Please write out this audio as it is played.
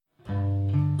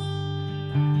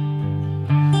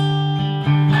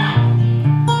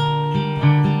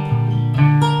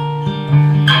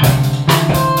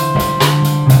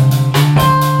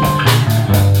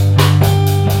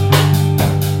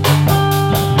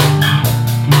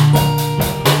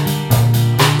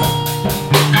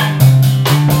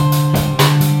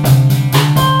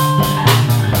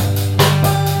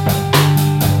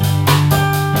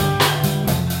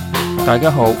大家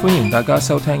好，歡迎大家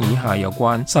收聽以下有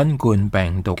關新冠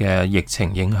病毒嘅疫情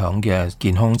影響嘅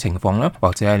健康情況啦，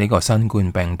或者係呢個新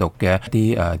冠病毒嘅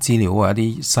一啲資料啊，一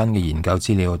啲新嘅研究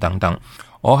資料等等。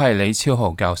我係李超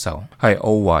豪教授，係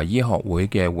澳華醫學會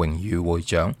嘅榮譽會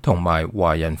長，同埋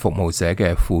華人服務社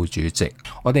嘅副主席。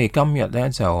我哋今日呢，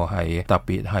就係特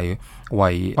別係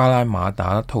為巴拉馬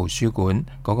打圖書館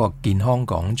嗰個健康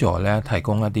講座呢提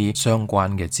供一啲相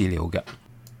關嘅資料嘅。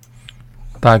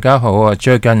大家好啊！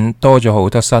最近多咗好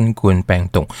多新冠病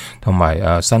毒同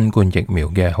埋新冠疫苗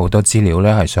嘅好多資料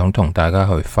呢，係想同大家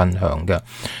去分享嘅。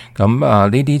咁呢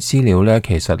啲資料呢，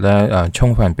其實呢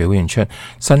充分表現出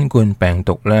新冠病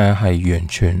毒呢係完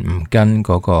全唔跟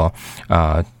嗰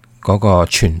個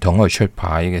傳統去出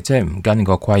牌嘅，即係唔跟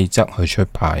個規則去出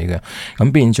牌嘅。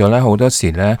咁變咗咧，好多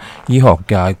時咧，醫學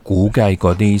界估計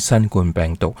嗰啲新冠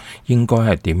病毒應該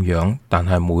係點樣，但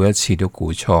係每一次都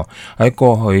估錯。喺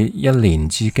過去一年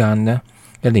之間呢，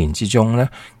一年之中咧，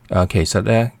其實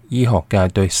咧，醫學界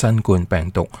對新冠病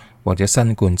毒或者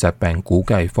新冠疾病估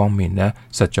計方面咧，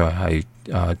實在係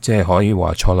即係可以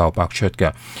話錯漏百出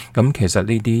嘅。咁其實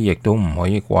呢啲亦都唔可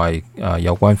以怪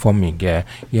有關方面嘅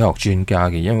醫學專家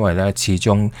嘅，因為咧始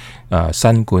終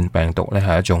新冠病毒咧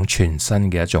係一種全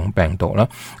新嘅一種病毒啦。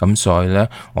咁所以咧，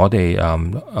我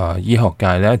哋醫學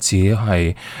界咧只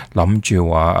係諗住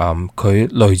話佢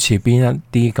類似邊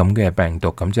一啲咁嘅病毒，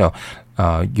咁就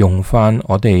用翻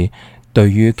我哋對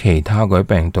於其他嗰啲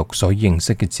病毒所認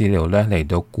識嘅資料咧，嚟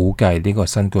到估計呢個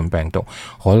新冠病毒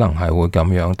可能係會咁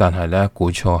樣，但係咧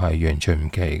估錯係完全唔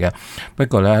奇嘅。不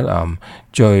過咧，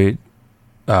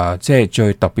即係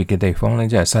最特別嘅地方咧，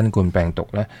即係新冠病毒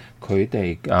咧，佢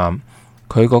哋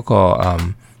佢嗰個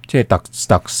即係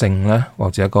特性咧，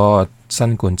或者嗰個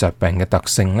新冠疾病嘅特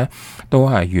性咧，都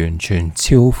係完全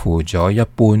超乎咗一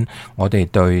般我哋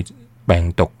對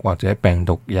病毒或者病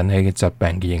毒引起嘅疾病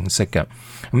嘅認識嘅。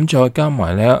咁再加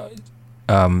埋咧，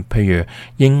譬如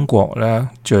英國咧，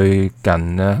最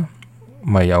近咧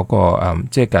咪有個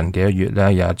即係近幾個月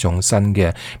咧有一種新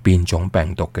嘅變種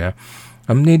病毒嘅。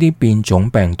咁呢啲變種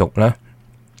病毒咧，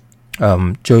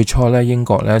最初咧英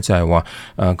國咧就係話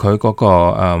佢嗰個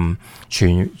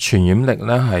傳染力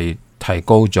咧係提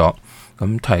高咗，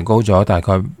咁提高咗大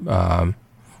概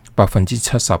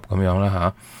70%咁樣啦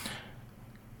嚇。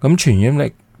咁傳染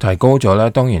力提高咗咧，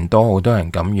當然多好多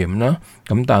人感染啦。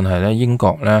咁但係咧，英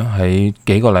國咧喺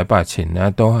幾個禮拜前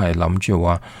咧都係諗住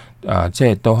話，即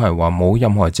係都係話冇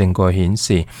任何證據顯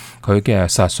示佢嘅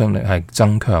殺傷力係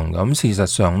增強嘅。咁事實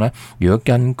上咧，如果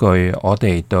根據我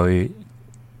哋對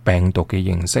病毒嘅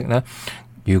認識咧，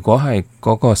如果係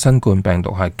嗰個新冠病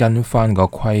毒係跟翻個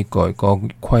規矩、個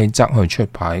規則去出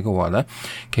牌嘅話咧，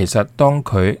其實當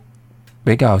佢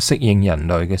比較適應人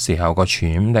類嘅時候，個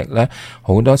傳染力咧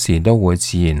好多時都會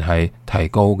自然係提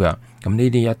高嘅。咁呢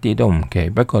啲一啲都唔奇，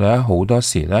不過咧好多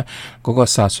時咧嗰個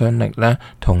殺傷力咧，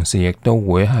同時亦都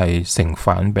會係成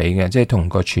反比嘅，即係同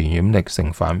個傳染力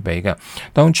成反比嘅。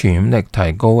當傳染力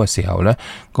提高嘅時候咧，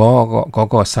嗰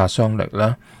個殺傷力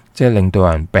咧，即係令到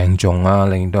人病重啊，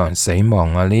令到人死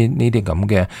亡啊，呢啲咁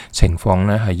嘅情況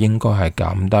咧，係應該係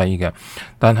減低嘅。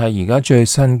但係而家最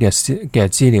新嘅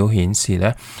資料顯示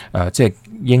咧，即係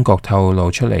英國透露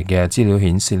出嚟嘅資料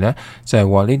顯示咧，就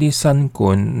係話呢啲新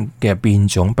冠嘅變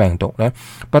種病毒咧，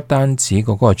不單止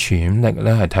嗰個傳染力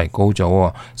咧係提高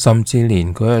咗，甚至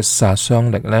連佢嘅殺傷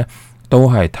力咧都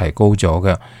係提高咗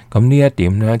嘅。咁呢一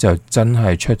點咧就真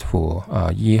係出乎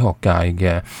醫學界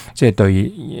嘅，即係對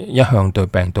一向對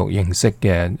病毒認識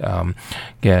嘅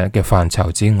範疇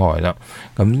之外啦。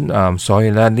咁所以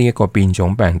咧呢一個變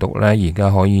種病毒咧，而家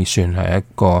可以算係一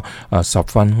個十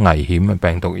分危險嘅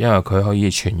病毒，因為佢可以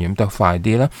傳染得快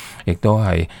啲啦，亦都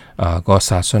係個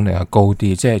殺傷力係高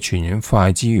啲，即係傳染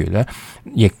快之餘咧，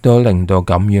亦都令到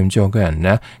感染咗嘅人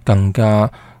咧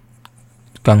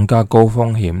更加高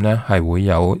風險咧，係會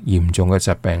有嚴重嘅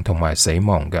疾病同埋死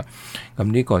亡嘅。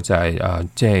咁呢個就係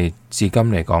即係至今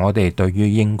嚟講，我哋對於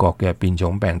英國嘅變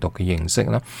種病毒嘅認識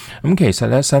啦。咁其實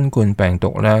咧，新冠病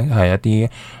毒咧係一啲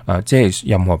即係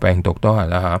任何病毒都係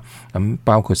啦嚇。咁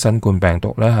包括新冠病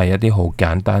毒咧係一啲好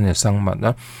簡單嘅生物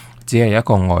啦，只係一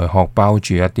個外殼包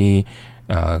住一啲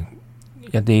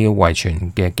遺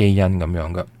傳嘅基因咁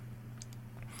樣嘅。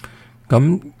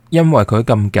咁因為佢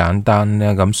咁簡單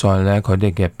咧，咁所以咧佢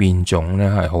哋嘅變種咧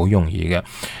係好容易嘅。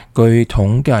據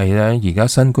統計咧，而家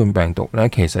新冠病毒咧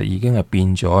其實已經係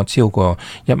變咗超過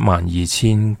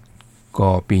12000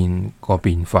個變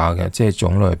化嘅，即係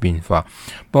種類變化。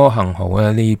不過幸好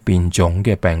咧，呢變種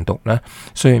嘅病毒咧，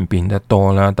雖然變得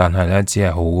多啦，但係咧只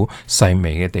係好細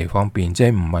微嘅地方變，即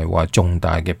係唔係話重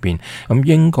大嘅變。咁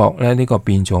英國咧呢個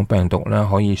變種病毒咧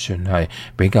可以算係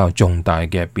比較重大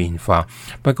嘅變化。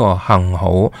不過幸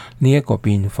好呢一個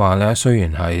變化咧，雖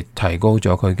然係提高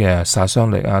咗佢嘅殺傷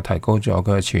力啊，提高咗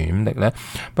佢嘅傳染力咧，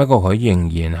不過佢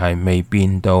仍然係未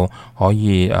變到可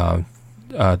以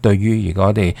對於如果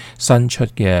我哋新出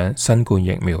嘅新冠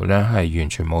疫苗咧係完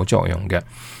全冇作用嘅。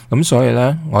咁所以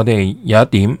咧，我哋有一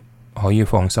點可以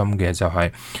放心嘅就係，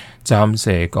暫時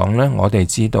嚟講咧，我哋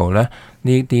知道咧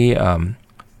呢啲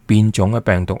變種嘅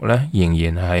病毒咧，仍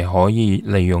然係可以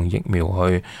利用疫苗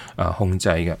去控制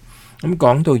嘅。咁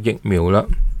講到疫苗啦。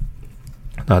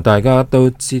嗱，大家都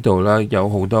知道啦，有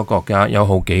好多國家，有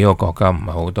好幾個國家，唔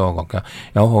係好多國家，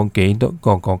有好幾多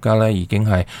個國家咧，已經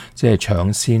係即係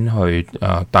搶先去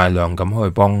大量咁去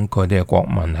幫佢哋嘅國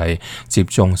民係接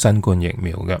種新冠疫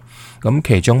苗嘅。咁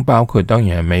其中包括當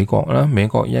然係美國啦，美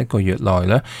國一個月內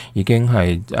咧已經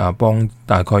係幫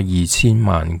大概2000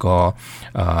萬個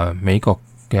美國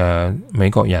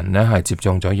人咧係接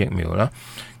種咗疫苗啦。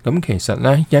咁其實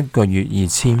咧一個月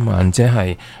2000萬，即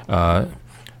係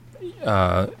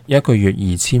一個月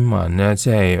2000萬咧，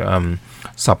即係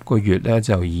10個月咧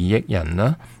就2億人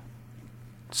啦。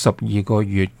12個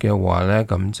月嘅話咧，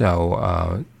咁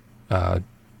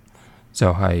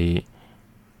就係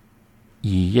2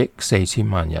億4千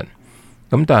萬人。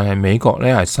咁但係美國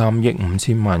咧係3億5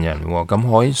千萬人喎。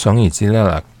咁可以想而知咧，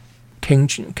嗱，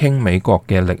傾美國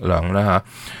嘅力量咧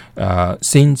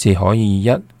先至可以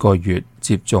一個月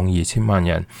接種2000萬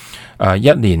人，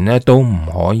一年咧都唔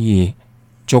可以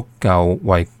足夠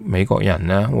為美國人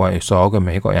呢，為所有嘅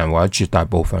美國人或者絕大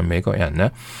部分美國人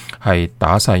呢係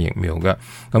打晒疫苗嘅。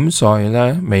咁所以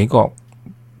呢，美國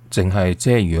淨係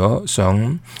即係如果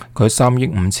想佢3億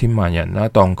5千萬人啦，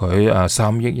當佢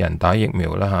3億人打疫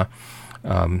苗啦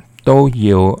都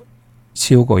要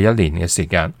超過1年嘅時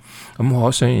間。咁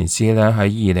可想而知呢，喺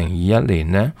2021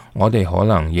年呢，我哋可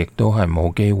能亦都係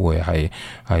冇機會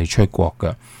係出國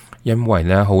嘅。因為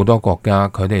咧好多國家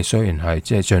佢哋雖然係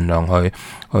即係盡量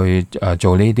去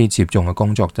做呢啲接種嘅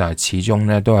工作，但係始終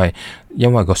咧都係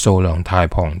因為個數量太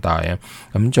龐大啊。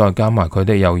咁再加埋佢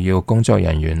哋又要工作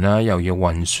人員啦，又要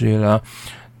運輸啦，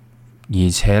而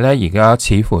且咧而家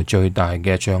似乎最大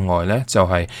嘅障礙咧就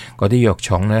係嗰啲藥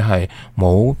廠咧係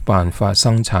冇辦法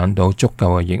生產到足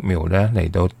夠嘅疫苗咧嚟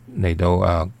到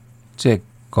即係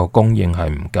個供應係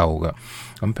唔夠嘅。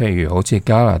咁譬如好似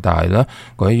加拿大啦，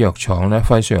嗰啲藥廠咧，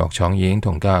輝瑞藥廠已經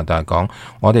同加拿大講，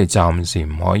我哋暫時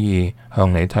唔可以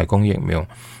向你提供疫苗。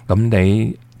咁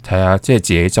你睇下，即係自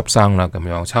己執生啦，咁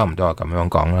樣差唔多係咁樣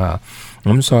講啦。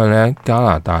咁所以咧，加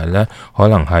拿大咧可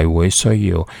能係會需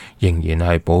要仍然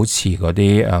係保持嗰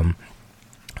啲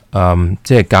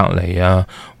即係隔離啊，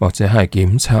或者係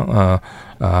檢測啊、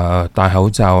戴口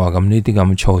罩啊，咁呢啲咁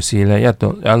嘅措施咧，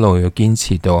一路要堅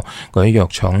持到嗰啲藥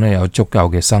廠咧有足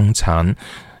夠嘅生產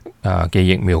嘅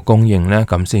疫苗供應咧，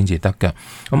咁先至得嘅。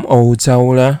咁澳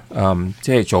洲咧，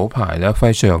即係早排咧，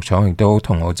輝瑞藥廠亦都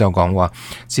同澳洲講話，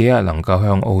只係能夠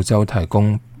向澳洲提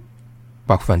供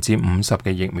50%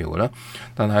嘅疫苗啦，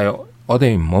但係我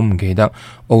哋唔好唔記得，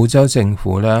澳洲政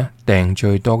府咧訂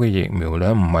最多嘅疫苗咧，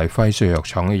唔係輝瑞藥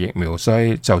廠嘅疫苗，所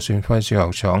以就算輝瑞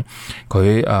藥廠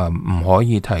佢唔可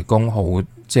以提供好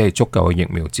即係足夠嘅疫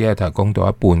苗，只係提供到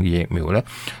一半嘅疫苗咧，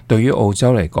對於澳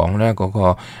洲嚟講咧，嗰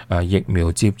個疫苗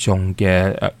接種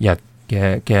嘅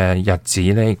日子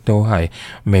咧，亦都係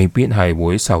未必係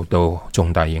會受到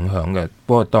重大影響嘅。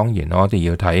不過當然我哋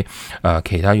要睇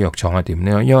其他藥廠係點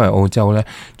咧，因為澳洲咧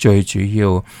最主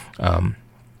要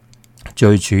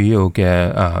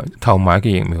嘅購買嘅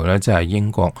疫苗咧，就係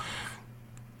英國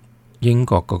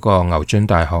嗰個牛津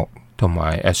大學同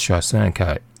埋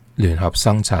AstraZeneca 聯合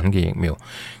生產嘅疫苗。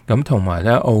咁同埋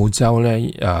咧，澳洲咧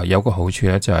有個好處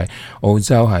咧，就係澳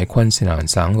洲喺昆士蘭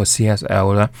省個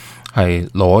CSL 咧係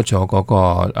攞咗嗰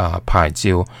個牌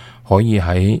照，可以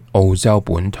喺澳洲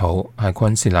本土喺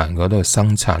昆士蘭嗰度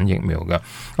生產疫苗嘅。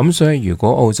咁所以如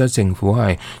果澳洲政府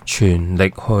係全力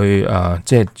去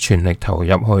即係全力投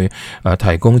入去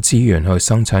提供資源去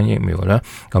生產疫苗咧，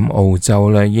咁澳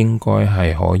洲咧應該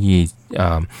係可以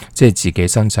即係自己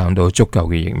生產到足夠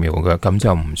嘅疫苗嘅，咁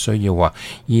就唔需要話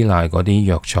依賴嗰啲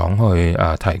藥廠去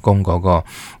提供嗰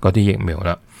啲疫苗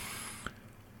啦。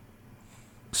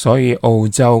所以澳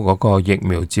洲嗰個疫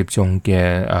苗接種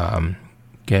嘅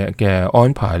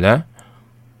安排咧，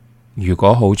如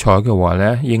果好彩嘅話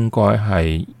呢，應該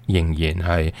係仍然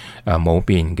係冇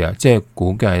變嘅，即係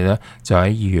估計呢，就喺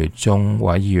2月中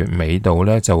或者2月尾度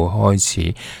呢，就會開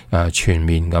始全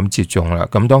面咁接種啦。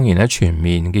咁當然呢，全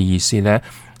面嘅意思呢，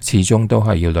始終都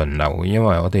係要輪流，因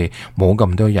為我哋冇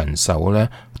咁多人手呢，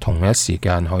同一時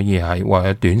間可以喺或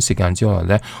者短時間之內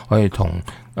呢，可以同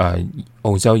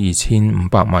澳洲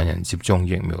2500萬人接種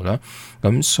疫苗啦。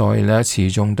咁所以咧，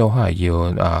始終都係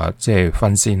要即係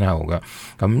分先後嘅。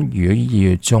咁如果2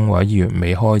月中或者2月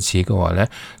尾開始嘅話咧，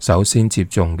首先接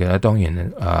種嘅咧，當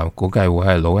然估計會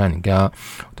係老人家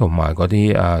同埋嗰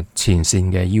啲前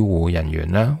線嘅醫護人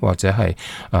員啦，或者係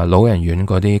老人院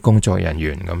嗰啲工作人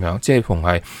員咁樣，即係逢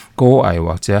係高危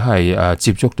或者係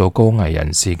接觸到高危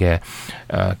人士嘅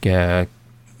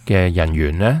人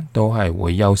員咧，都係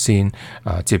會優先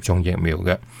接種疫苗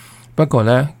嘅。不過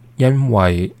咧，因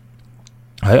為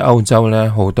喺歐洲咧，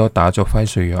好多打咗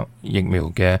輝瑞藥疫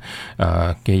苗嘅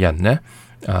人咧，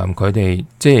佢哋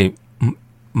即係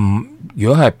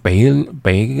如果係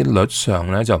比率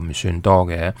上咧就唔算多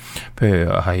嘅。譬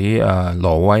如喺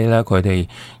挪威咧，佢哋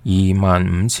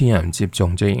25,000人接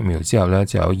種咗疫苗之後咧，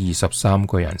就有23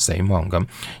個人死亡咁。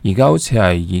而家好似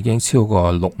係已經超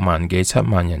過6萬幾7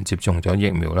萬人接種咗疫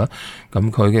苗啦。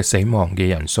咁佢嘅死亡嘅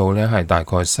人數咧係大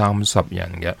概30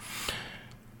人嘅。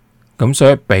咁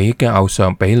所以比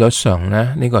率上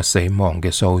咧，呢個死亡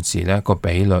嘅數字咧，個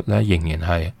比率咧仍然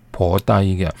係頗低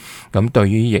嘅。咁對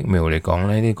於疫苗嚟講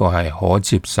咧，呢個係可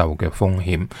接受嘅風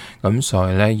險。咁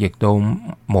所以咧，亦都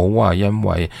冇話因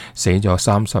為死咗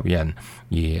30人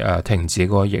而停止嗰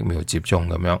個疫苗接種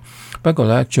咁樣。不過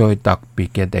咧，最特別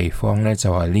嘅地方咧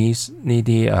就係呢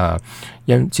啲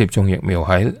因接種疫苗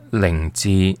喺0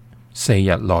至4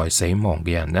日內死亡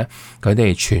嘅人呢，佢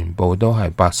哋全部都係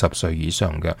80歲以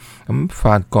上嘅。咁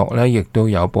法國呢，亦都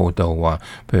有報道話，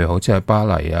譬如好似係巴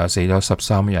黎死咗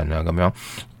13人咁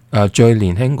樣。最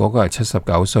年輕嗰個係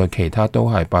79歲，其他都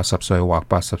係80歲或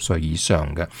80歲以上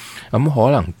嘅。咁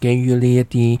可能基於呢一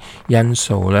啲因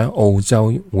素呢，澳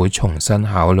洲會重新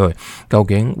考慮究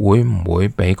竟會唔會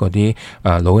俾嗰啲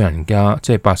老人家，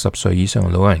即係80歲以上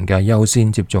老人家優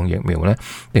先接種疫苗呢？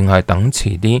定係等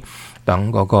遲啲？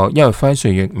等嗰個，因為輝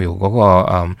瑞疫苗嗰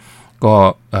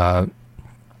個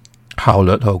效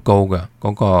率好高嘅，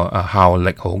嗰個效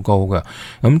力好高嘅。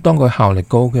咁當佢效力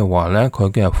高嘅話咧，佢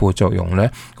嘅副作用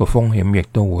咧個風險亦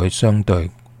都會相對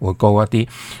會高一啲。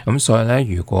咁所以咧，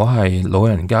如果係老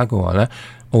人家嘅話咧，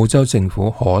澳洲政府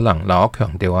可能我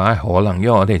強調下可能，因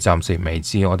為我哋暫時未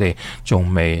知，我哋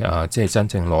仲未即係真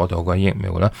正攞到個疫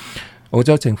苗啦。澳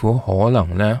洲政府可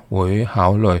能咧會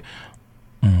考慮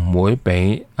唔會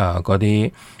俾嗰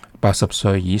啲80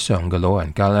歲以上嘅老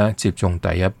人家咧接種第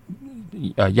一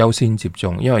優先接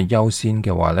種，因為優先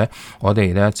嘅話咧，我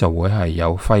哋咧就會係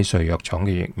有輝瑞藥廠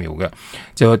嘅疫苗嘅，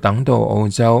就會等到澳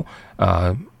洲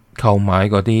購買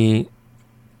嗰啲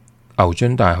牛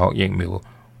津大學疫苗，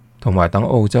同埋等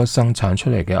澳洲生產出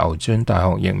嚟嘅牛津大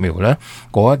學疫苗咧，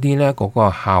嗰一啲咧嗰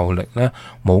個效力咧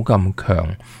冇咁強，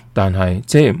但係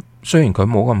即係雖然佢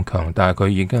冇咁強，但係佢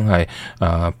已經係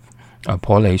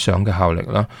頗理想嘅效力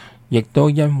啦。亦都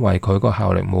因為佢個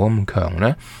效力冇咁強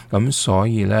咧，咁所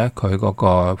以咧佢嗰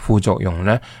個副作用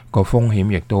咧個風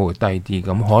險亦都會低啲。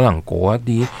咁可能嗰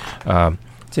一啲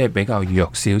即係比較弱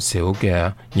少少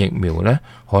嘅疫苗咧，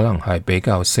可能係比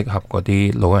較適合嗰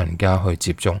啲老人家去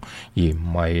接種，而唔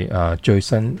係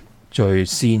最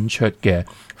先出嘅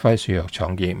輝瑞藥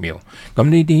廠嘅疫苗。咁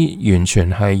呢啲完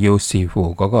全係要視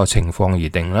乎嗰個情況而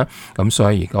定啦。咁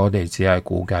所以而家我哋只係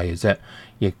估計嘅啫。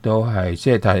亦都係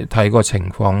即係睇個情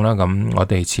況啦。咁我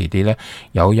哋遲啲咧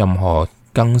有任何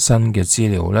更新嘅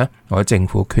資料咧，或者政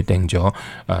府決定咗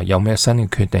有咩新嘅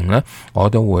決定咧，我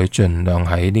都會盡量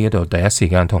喺呢度第一時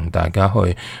間同大家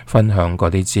去分享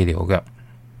嗰啲資料嘅。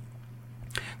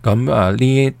咁呢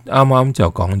啱啱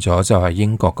就講咗，就係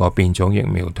英國個變種疫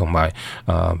苗同埋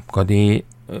嗰啲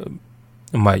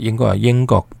唔係應該係英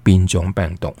國變種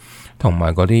病毒同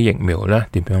埋嗰啲疫苗咧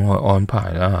點樣去安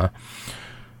排啦嚇。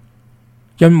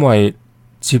因為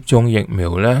接種疫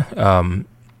苗咧，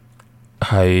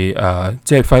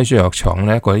即係輝瑞藥廠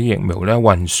咧嗰啲疫苗咧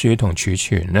運輸同儲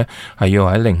存咧係要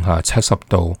喺-70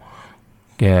度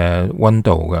嘅溫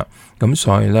度嘅。咁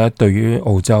所以咧，對於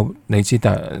澳洲，你知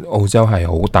澳洲係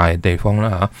好大嘅地方啦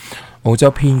嚇，澳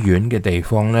洲偏遠嘅地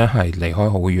方咧係離開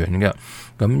好遠嘅。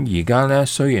咁而家咧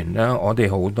雖然咧我哋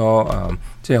好多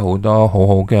即係好多好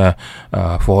好嘅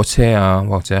火車啊，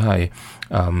或者係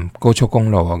高速公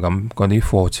路啊，咁嗰啲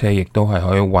貨車亦都係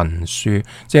可以運輸，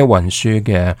即係運輸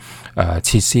嘅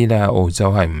設施咧，澳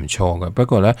洲係唔錯嘅。不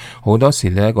過咧好多時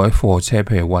咧嗰啲貨車，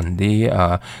譬如運啲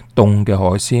凍嘅海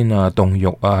鮮啊、凍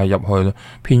肉啊入去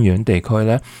偏遠地區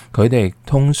咧，佢哋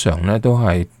通常咧都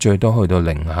係最多去到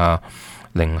零下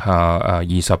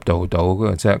20度度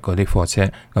嘅啫，嗰啲貨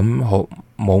車。咁好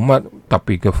冇乜特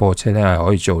別嘅貨車咧係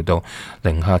可以做到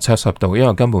零下70度，因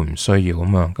為根本唔需要啊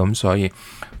嘛。咁所以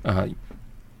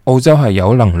澳洲係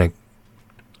有能力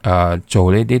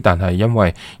做呢啲，但係因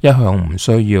為一向唔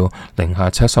需要零下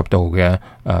70度嘅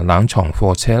冷藏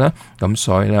貨車啦，咁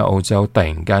所以咧澳洲突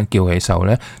然間叫起手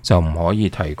咧就唔可以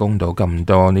提供到咁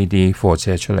多呢啲貨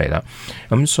車出嚟啦。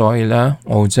咁所以咧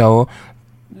澳洲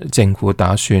政府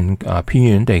打算偏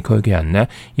遠地區嘅人呢，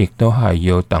亦都係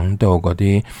要等到嗰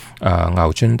啲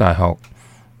牛津大學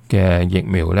嘅疫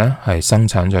苗呢係生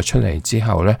產咗出嚟之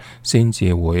後呢，先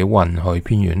至會運去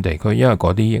偏遠地區，因為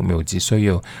嗰啲疫苗只需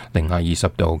要零下20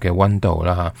度嘅溫度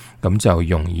啦嚇，咁就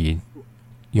容易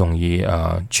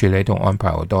處理同安排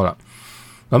好多啦。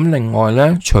咁另外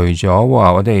呢，除咗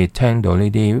話我哋聽到呢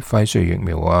啲輝瑞疫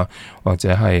苗啊，或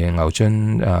者係牛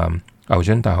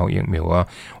津大學疫苗啊，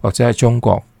或者係中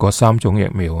國嗰3種疫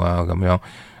苗啊咁樣。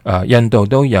印度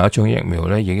都有一種疫苗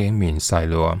咧，已經面世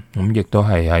咯。咁亦都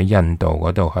係喺印度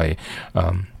嗰度係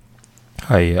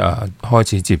開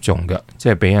始接種嘅，即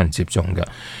係俾人接種嘅。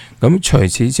咁除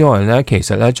此之外咧，其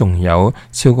實咧仲有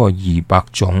超過200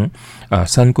種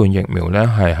新冠疫苗咧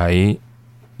係喺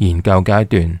研究階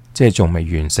段，即係仲未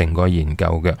完成過研究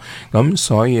嘅。咁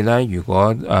所以咧，如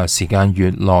果時間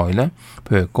越耐咧，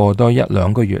譬如過多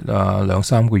1-2個月啊、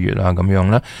2-3個月啊咁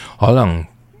樣咧，可能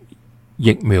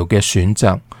疫苗嘅選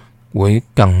擇會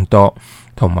更多，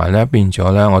同埋咧變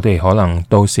咗咧，我哋可能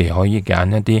到時可以揀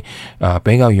一啲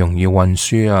比較容易運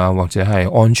輸啊，或者係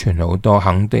安全好多、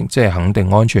肯定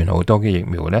安全好多嘅疫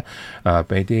苗咧，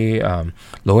俾啲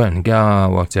老人家啊，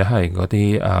或者係嗰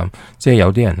啲即係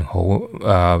有啲人好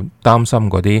擔心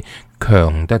嗰啲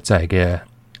強得滯嘅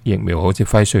疫苗，好似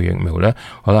輝瑞疫苗咧，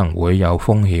可能會有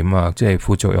風險啊，即係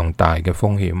副作用大嘅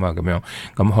風險啊咁樣。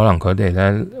咁可能佢哋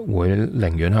咧會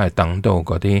寧願係等到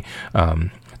嗰啲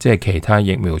即係其他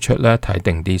疫苗出咧，睇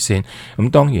定啲先。咁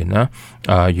當然啦，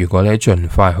如果你盡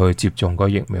快去接種個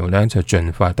疫苗咧，就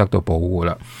盡快得到保護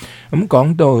啦。咁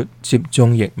講到接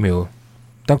種疫苗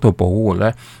得到保護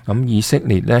咧，咁以色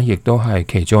列咧亦都係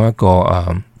其中一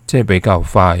個即係比較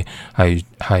快係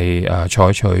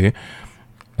採取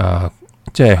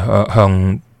即係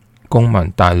向公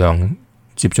民大量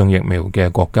接種疫苗嘅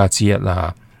國家之一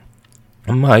啦。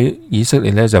咁喺以色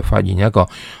列咧就發現一個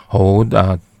好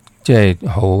即係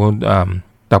好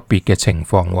特別嘅情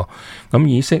況喎。咁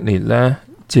以色列咧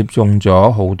接種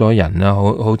咗好多人啦，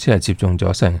好似係接種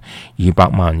咗成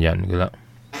200萬人㗎啦。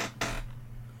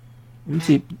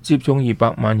咁接種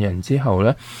200萬人之後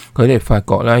咧，佢哋發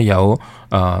覺咧有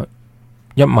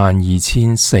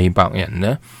12400人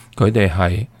咧，佢哋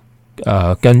係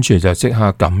跟住就即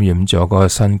刻感染咗嗰個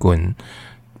新冠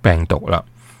病毒啦。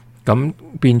咁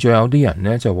變咗有啲人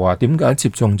咧就話點解接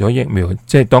種咗疫苗，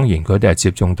即係當然佢哋係接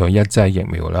種到1劑疫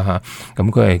苗啦嚇，咁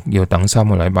佢係要等3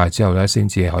個禮拜之後咧先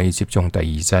至可以接種第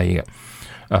2劑嘅。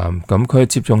咁佢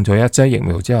接種咗1劑疫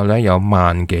苗之後咧，有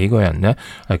萬幾個人咧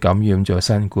係感染咗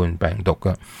新冠病毒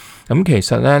嘅。咁其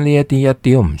實咧呢一啲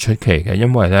都唔出奇嘅，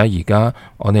因為咧而家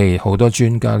我哋好多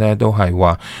專家咧都係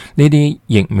話呢啲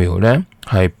疫苗咧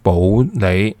係保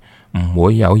你唔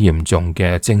會有嚴重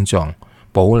嘅症狀，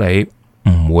保你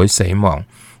唔會死亡，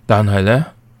但係咧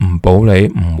唔保你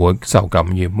唔會受感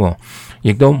染喎，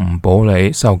亦都唔保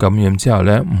你受感染之後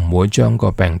咧唔會將個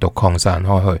病毒擴散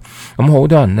開去。咁好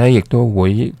多人咧亦都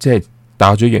會即係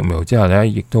打咗疫苗之後咧，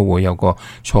亦都會有個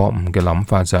錯誤嘅諗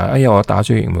法，就係哎呀我打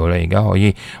咗疫苗啦，而家可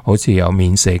以好似有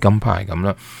免死金牌咁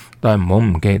啦。但係唔好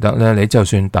唔記得咧，你就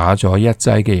算打咗1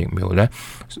劑嘅疫苗咧，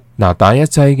打1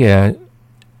劑嘅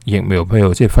疫苗，譬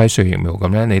如即係輝瑞疫苗咁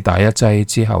咧，你打1劑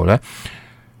之後咧，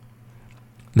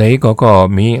你嗰個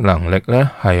免疫能力咧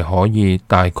係可以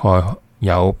大概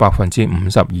有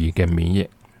52%嘅免疫，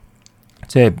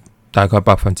即係大概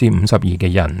52%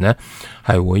嘅人咧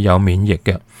係會有免疫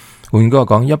嘅。換句話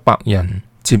講，100人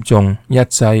接種1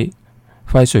劑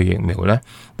輝瑞疫苗咧，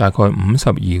大概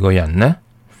52個人咧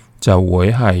就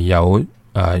會係有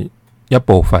一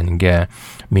部分嘅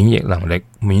免疫能力、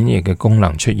免疫嘅功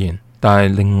能出現。但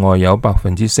係另外有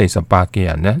48%嘅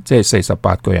人咧，即係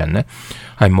48個人咧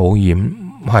係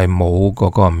冇嗰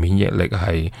個免疫力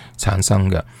係產生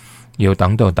嘅，要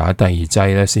等到打第2劑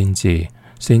咧先至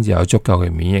先至有足夠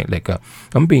嘅免疫力㗎。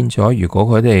咁變咗，如果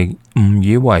佢哋誤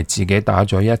以為自己打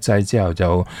咗一劑之後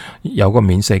就有個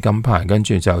免死金牌，跟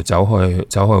住就走去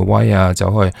威啊，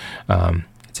走去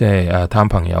即係探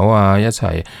朋友啊，一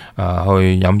齊去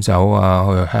飲酒啊，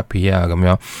去 happy 啊咁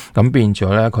樣，咁變咗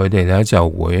咧，佢哋咧就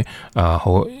會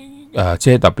好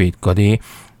即係特別嗰啲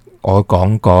我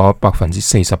講嗰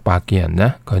48%嘅人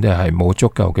咧，佢哋係冇足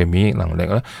夠嘅免疫能力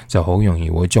咧，就好容易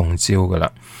會中招噶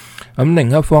啦。咁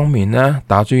另一方面咧，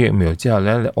打咗疫苗之後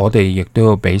咧，我哋亦都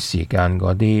要俾時間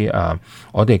嗰啲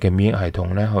我哋嘅免疫系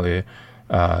統咧去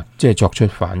即係作出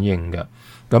反應嘅。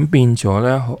咁變咗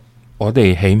咧，我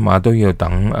哋起碼都要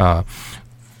等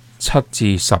7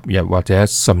至10日或者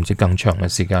甚至更長嘅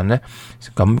時間呢，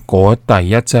咁嗰第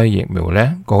一劑疫苗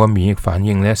呢，嗰個免疫反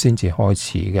應呢先至開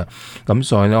始嘅。咁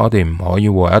所以呢，我哋唔可以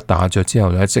話一打咗之後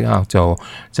呢，即刻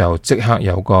就即刻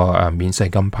有個免死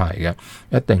金牌嘅，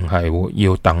一定係會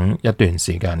要等一段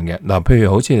時間嘅。嗱，譬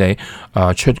如好似你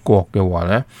出國嘅話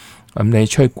呢。咁你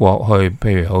出國去，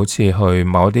譬如好似去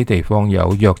某一啲地方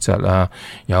有瘧疾啊，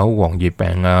有黃熱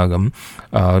病啊，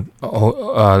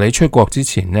咁你出國之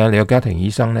前呢，你個家庭醫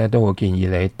生呢都會建議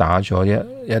你打咗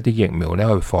一啲疫苗呢，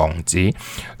去防止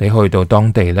你去到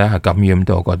當地呢係感染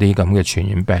到嗰啲咁嘅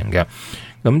傳染病嘅。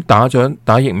咁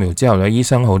打疫苗之後呢，醫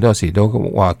生好多時都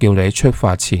話叫你出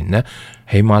發前呢，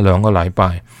起碼2個禮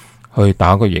拜去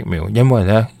打個疫苗，因為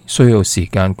咧需要時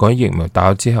間，嗰啲疫苗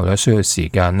打咗之後咧需要時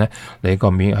間咧，你個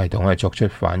免疫系統係作出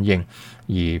反應，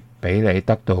而俾你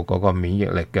得到嗰個免疫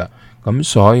力嘅。咁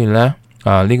所以咧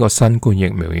呢個新冠疫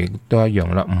苗亦都一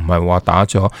樣啦，唔係話打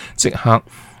咗即刻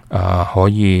可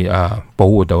以保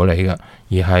護到你嘅，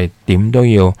而係點都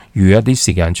要預一啲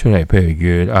時間出嚟，譬如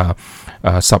預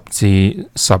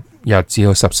10日至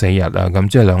到14日啊，咁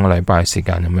即係2個禮拜時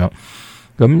間咁樣。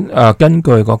咁根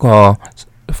據嗰個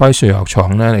輝瑞藥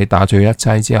廠咧，你打咗一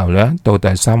劑之後咧，到第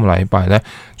3個禮拜咧，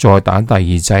再打第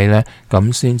2劑咧，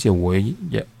咁先至會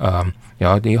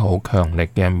有一啲好強力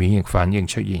嘅免疫反應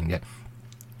出現嘅。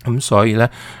咁所以咧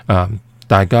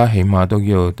大家起碼都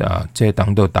要即係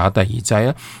等到打第2劑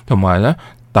啦，同埋咧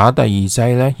打第2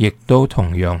劑咧，亦都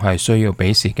同樣係需要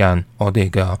俾時間我哋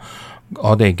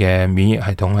嘅免疫系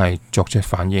統係作出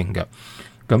反應嘅。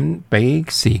咁俾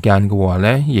時間嘅話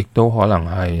呢，亦都可能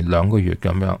係2個月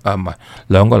咁樣，唔係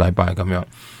2個禮拜咁樣。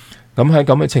咁喺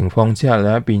咁嘅情況之下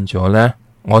呢，變咗呢，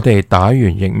我哋打完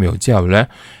疫苗之後呢，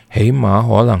起碼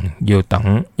可能要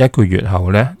等1個月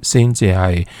後呢，先至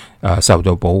係受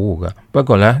到保護嘅。不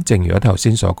過呢，正如我頭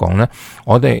先所講呢，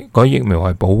我哋嗰疫苗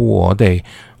係保護我哋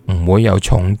唔會有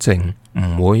重症，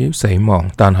唔會死亡，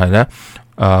但係呢，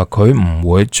佢唔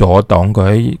會阻擋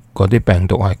嗰啲病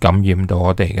毒係感染到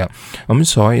我哋嘅。咁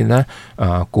所以呢，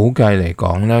估計嚟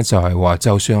講呢，就係話，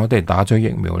就算我哋打咗疫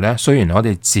苗呢，雖然我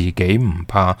哋自己唔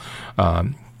怕，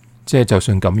即係就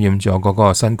算感染咗嗰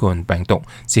個新冠病毒，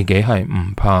自己係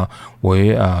唔怕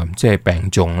會即係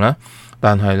病重啦。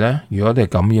但係呢，如果我哋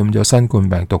感染咗新冠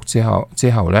病毒之後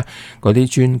呢，嗰啲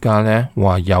專家呢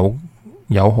話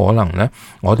有可能呢，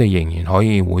我哋仍然可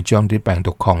以會將啲病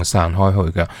毒擴散開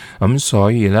去嘅。咁所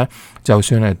以呢，就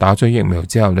算係打咗疫苗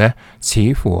之後呢，似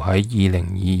乎喺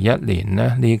2021年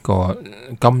呢，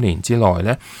今年之內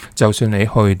呢，就算你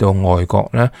去到外國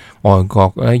呢，外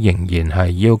國呢仍然係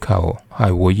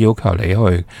會要求你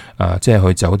去即係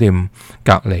去酒店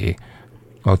隔離，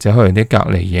或者去啲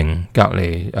隔離營隔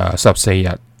離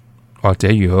14日。或者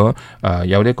如果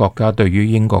有啲國家對於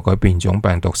英國嘅變種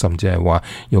病毒，甚至係話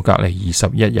要隔離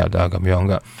21日咁樣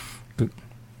嘅。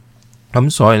咁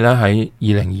所以呢，喺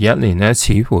2021年呢，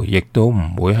似乎亦都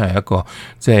唔會係一個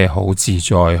即係好自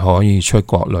在可以出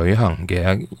國旅行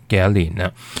嘅一年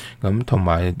啦。咁同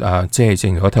埋即係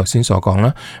正如我頭先所講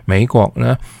啦，美國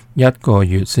呢1個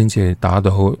月先至打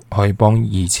到可以幫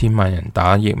2000萬人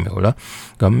打疫苗啦。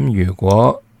咁如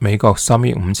果美國3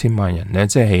億5千萬人呢，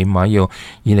即係起碼要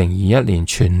2021年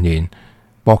全年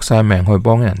搏晒命去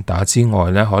幫人打之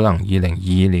外呢，可能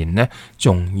2022年呢，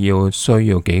仲需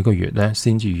要幾個月呢，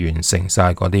先至完成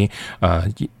晒嗰啲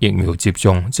疫苗接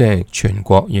種，即係全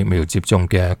國疫苗接種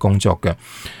嘅工作嘅。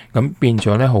咁變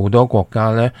咗呢，好多國家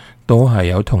呢都係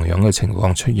有同樣嘅情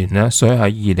況出現呢。所以喺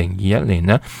2021年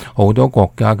呢，好多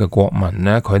國家嘅國民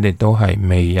呢，佢哋都係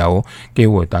未有機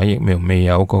會打疫苗，未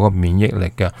有嗰個免疫力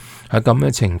嘅。喺咁嘅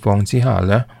情況之下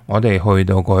呢，我哋去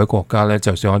到嗰啲國家呢，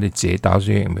就算我哋自己打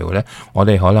咗疫苗呢，我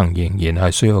哋可能仍然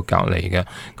係需要隔離嘅。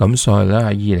咁所以呢，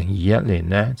喺2021年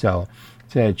呢，就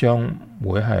即係將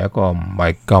會係一個唔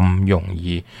係咁容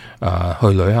易去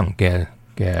旅行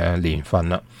嘅年份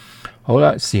啦。好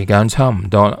啦，時間差唔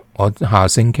多啦，我下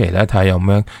星期呢，睇下有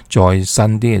咩再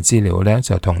新啲嘅資料呢，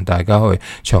就同大家去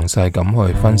詳細咁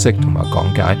去分析同埋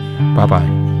講解。拜拜。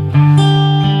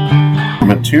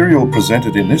material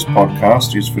presented in this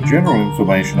podcast is for general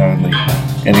information only.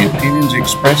 Any opinions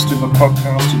expressed in the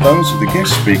podcast are those of the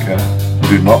guest speaker and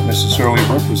do not necessarily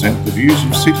represent the views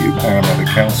of City of Parramatta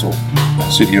Council.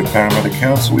 City of Parramatta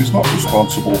Council is not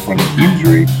responsible for any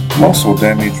injury, loss or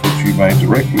damage which you may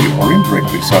directly or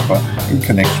indirectly suffer in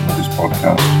connection with this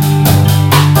podcast.